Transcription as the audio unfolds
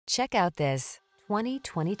Check out this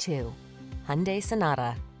 2022 Hyundai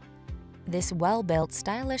Sonata. This well-built,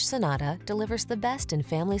 stylish Sonata delivers the best in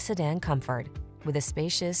family sedan comfort. With a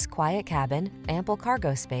spacious, quiet cabin, ample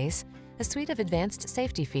cargo space, a suite of advanced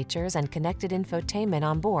safety features, and connected infotainment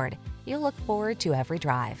on board, you'll look forward to every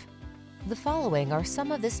drive. The following are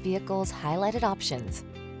some of this vehicle's highlighted options: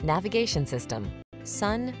 navigation system,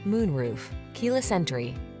 sun, moonroof, keyless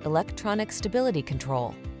entry, electronic stability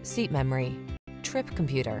control, seat memory, trip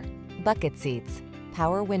computer, bucket seats,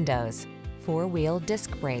 power windows, four-wheel disc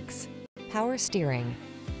brakes, power steering.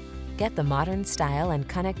 Get the modern style and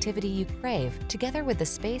connectivity you crave together with the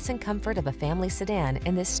space and comfort of a family sedan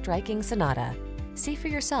in this striking Sonata. See for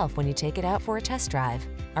yourself when you take it out for a test drive.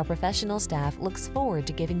 Our professional staff looks forward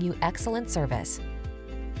to giving you excellent service.